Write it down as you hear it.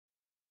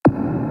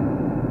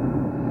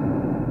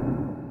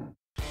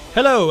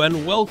Hello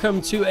and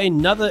welcome to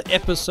another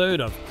episode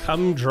of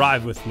Come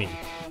Drive With Me.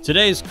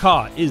 Today's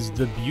car is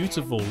the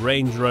beautiful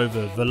Range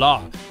Rover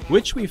Velar,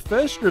 which we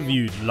first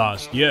reviewed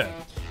last year.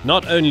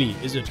 Not only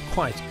is it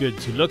quite good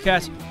to look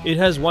at, it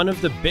has one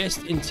of the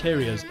best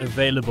interiors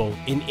available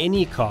in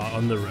any car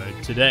on the road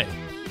today.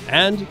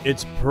 And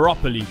it's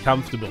properly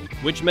comfortable,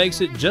 which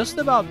makes it just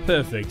about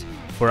perfect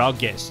for our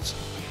guests.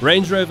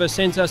 Range Rover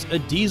sent us a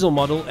diesel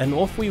model and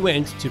off we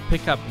went to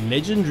pick up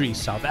legendary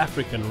South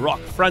African rock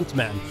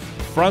frontman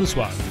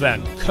Francois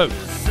van Coke.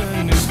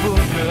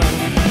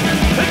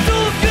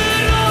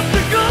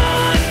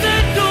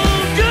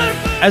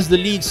 As the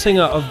lead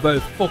singer of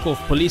both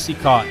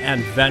Fokofpolisiekar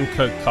and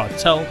Coke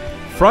Kartel,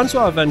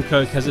 Francois van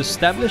Coke has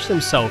established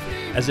himself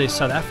as a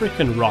South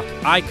African rock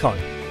icon,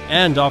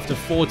 and after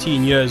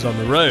 14 years on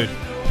the road,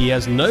 he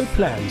has no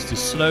plans to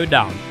slow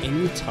down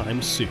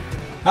anytime soon.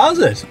 How's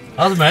it?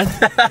 How's it, man?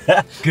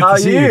 Good How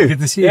to see you. Good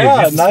to see you.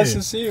 Yeah, Good to nice see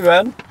you. to see you,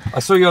 man. I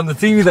saw you on the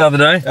TV the other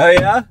day. Oh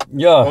yeah?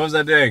 Yeah. What was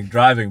I doing?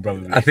 Driving,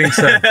 probably. I think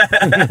so.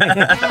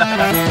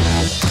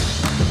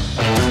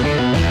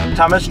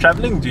 How much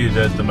traveling do you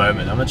do at the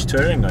moment? How much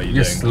touring are you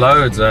Just doing?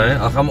 loads, eh?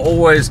 I'm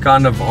always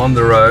kind of on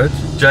the road.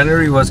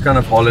 January was kind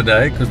of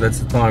holiday because that's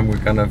the time we're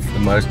kind of the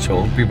most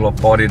chill. People are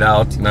partied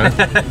out, you know,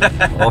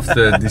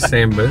 after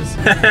December's.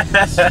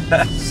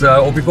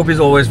 So OppiKoppi is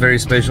always very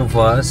special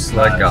for us.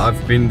 Like Nice.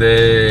 I've been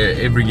there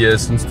every year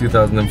since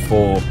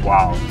 2004.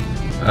 Wow.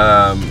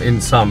 In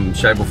some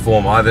shape or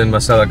form, either in my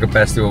solo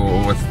capacity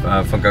or with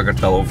Coke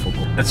Kartel or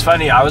Fokofpolisiekar. It's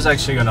funny, I was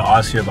actually going to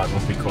ask you about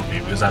OppiKoppi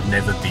because I've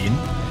never been.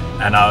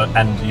 And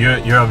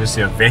you're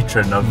obviously a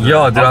veteran of the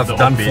Yeah, dude, of I've the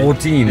done Oppi.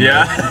 14.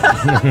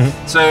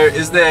 Yeah. So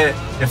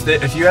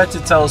if you had to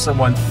tell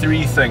someone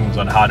 3 things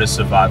on how to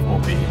survive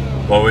Oppi,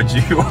 what would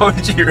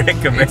you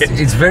recommend?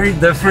 It's very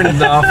different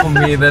now for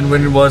me than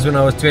when it was when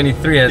I was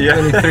 23. At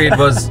 23 it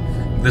was,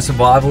 the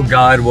survival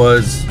guide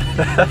was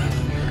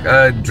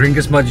drink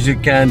as much as you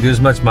can, do as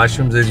much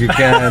mushrooms as you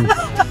can,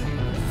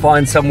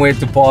 find somewhere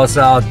to pass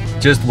out,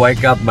 just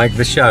wake up, make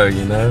the show,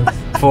 you know.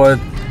 For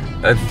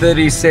a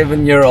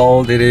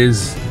 37-year-old, it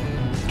is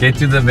get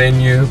to the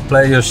venue,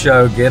 play your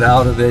show, get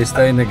out of there,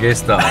 stay in the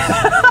guest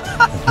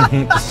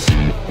house.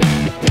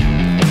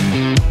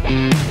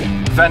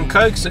 Van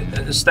Coke's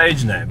a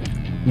stage name.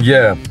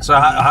 Yeah, So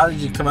how did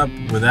you come up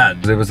with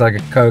that? there was like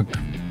a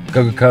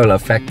Coca-Cola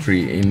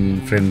factory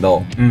in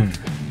Frendal.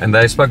 And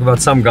they spoke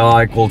about some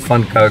guy called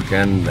Van Coke,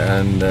 and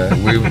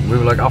we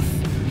were like, oh,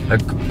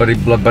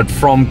 but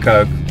from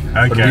Coke.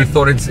 Okay. But we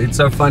thought it's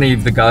so funny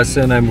if the guy's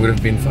surname would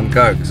have been Van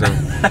Coke. So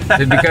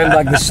it became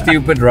like the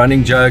stupid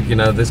running joke, you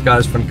know, this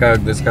guy's Van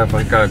Coke, this guy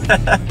Van Coke.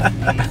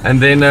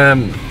 And then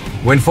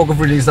when Fokofpolisiekar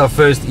released our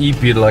first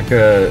EP, like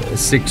a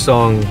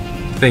 6-song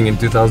thing in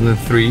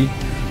 2003,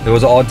 there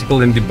was an article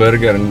in Die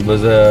Burger, and it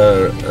was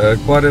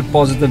quite a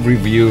positive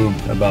review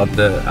about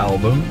the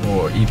album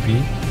or EP.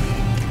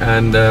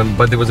 And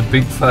but there was a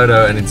big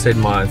photo, and it said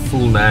my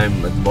full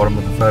name at the bottom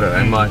of the photo.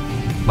 And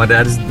my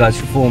dad is a Dutch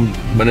Reformed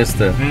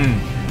minister.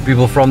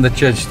 People from the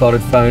church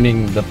started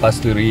phoning the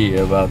pastorie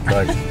about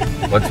like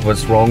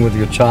what's wrong with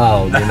your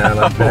child, you know,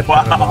 like that.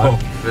 Wow. Kind of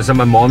vibe. So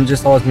my mom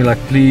just asked me like,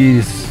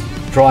 please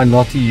try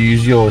not to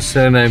use your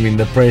surname in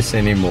the press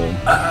anymore,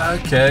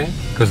 Okay.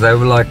 because they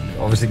were like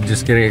obviously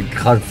just getting a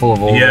cut full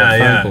of all the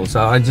phone calls.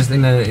 So I just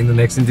in the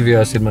next interview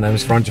I said my name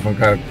is Francois van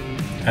Coke,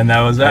 And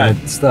that was that.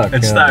 and it stuck.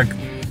 It yeah. stuck.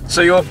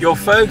 So your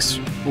folks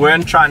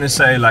weren't trying to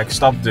say like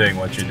stop doing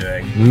what you're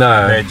doing.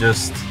 No.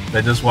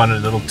 They just wanted a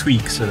little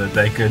tweak so that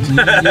they could.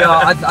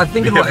 Yeah, I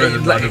think Be a bit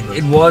of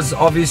it was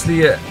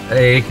obviously a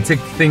hectic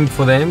thing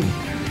for them.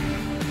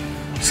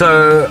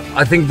 So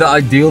I think the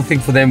ideal thing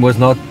for them was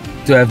not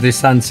to have their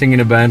son sing in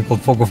a band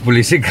called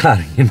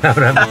Fokofpolisiekar. You know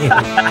what I mean?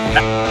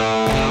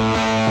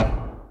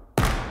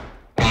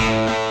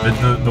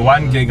 But the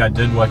one gig I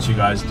did watch you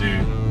guys do,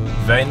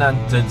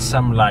 Wynand did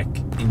some like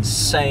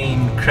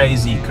insane,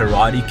 crazy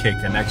karate kick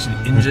and actually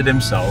injured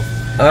himself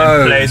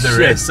and played the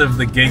rest of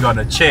the gig on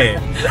a chair.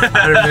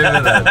 I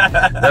remember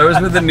that. That was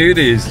with the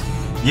Nudies.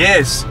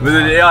 Yes,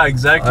 yeah,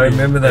 exactly. I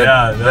remember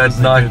that that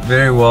night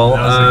very well.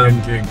 That was a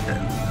good gig.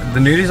 The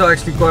Nudies are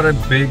actually quite a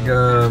big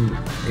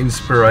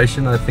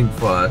inspiration, I think,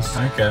 for us.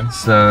 Okay.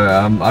 So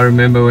I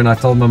remember when I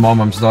told my mom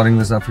I'm starting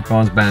this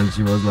Afrikaans band,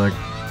 she was like,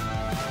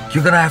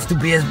 "You're gonna have to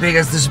be as big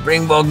as the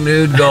Springbok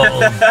Nude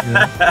Girls."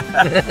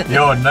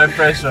 Yo, no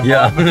pressure.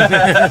 Yeah.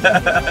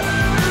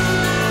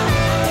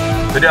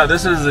 But yeah,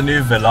 this is the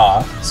new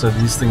Velar, so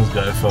these things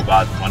go for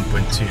about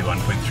 1.2,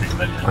 1.3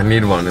 million. I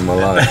need one in my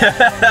life.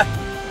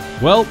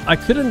 Well, I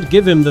couldn't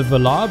give him the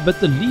Velar, but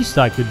the least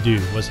I could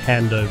do was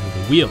hand over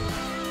the wheel.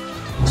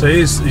 So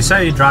you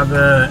say you drive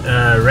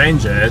a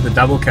Ranger, the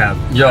double cab.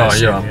 Yeah,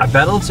 version. yeah. I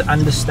battle to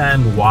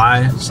understand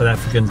why South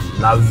Africans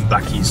love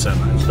bakkie so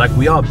much. Like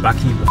we are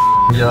bakkie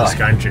in this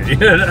country.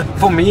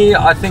 For me,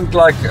 I think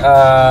like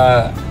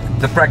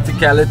the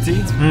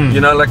practicality, you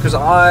know, like because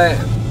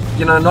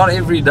not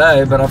every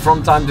day, but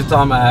from time to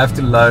time I have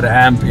to load an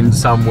amp in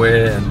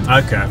somewhere, and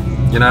Okay.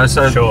 you know,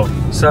 so Sure.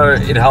 so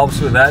it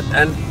helps with that,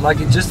 and like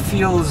it just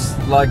feels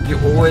like you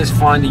always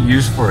find a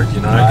use for it,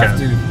 you know. I have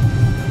to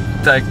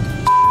take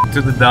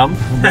to the dump,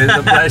 there's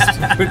a place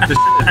to put the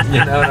shit,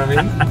 you know what I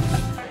mean?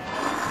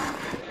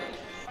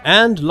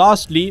 And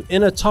lastly,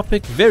 in a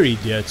topic very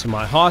dear to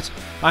my heart,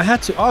 I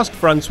had to ask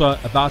Francois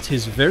about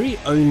his very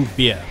own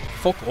beer,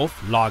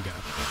 Fokofpolisiekar.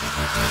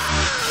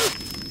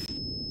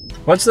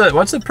 What's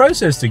the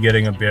process to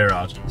getting a beer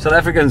out? South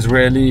Africans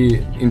really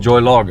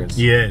enjoy lagers.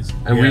 Yes.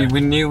 And yeah.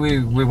 we knew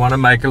we want to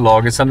make a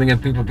lager, something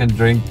that people can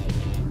drink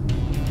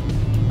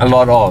a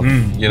lot of,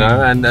 you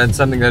know, and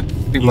something that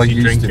people Easy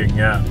are used drinking, to.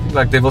 yeah.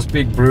 Like Devil's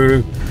Peak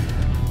brew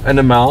an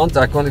amount,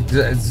 I can't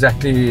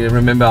exactly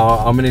remember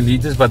how many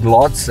liters, but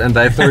lots, and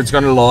they thought it's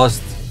going to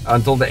last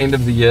until the end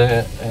of the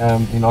year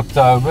in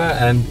October,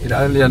 and it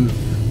only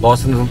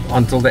lasted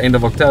until the end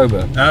of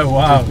October. Oh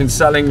wow. So it's been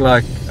selling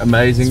like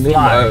amazingly,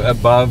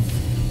 above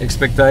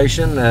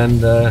expectation, and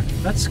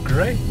That's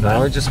great. now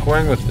we're just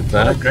going with it.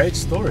 What a Man. great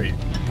story.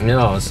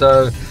 Yeah,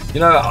 so you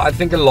know, I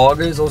think a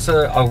lager is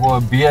also, or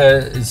a beer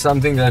is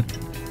something that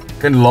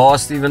can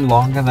last even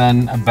longer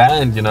than a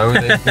band. You know,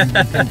 it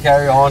can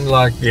carry on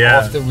like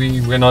after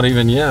we're not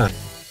even here.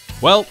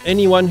 Well,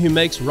 anyone who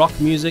makes rock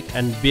music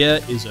and beer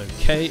is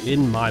okay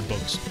in my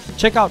books.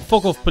 Check out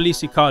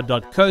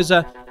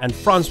Fokofpolisiekar.co.za and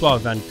Francois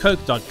van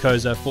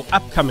Coke.co.za for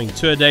upcoming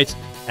tour dates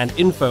and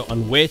info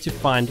on where to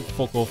find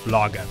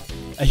Fokofpolisiekar.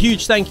 A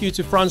huge thank you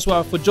to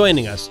Francois for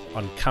joining us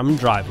on Come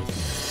Drive With Me.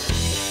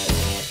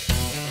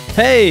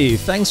 Hey,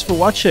 thanks for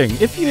watching.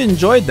 If you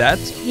enjoyed that,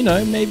 you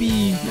know,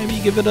 maybe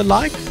give it a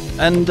like,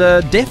 and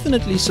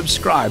definitely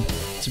subscribe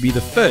to be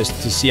the first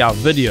to see our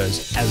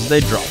videos as they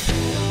drop.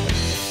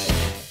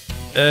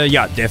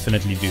 Yeah,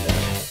 definitely do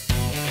that.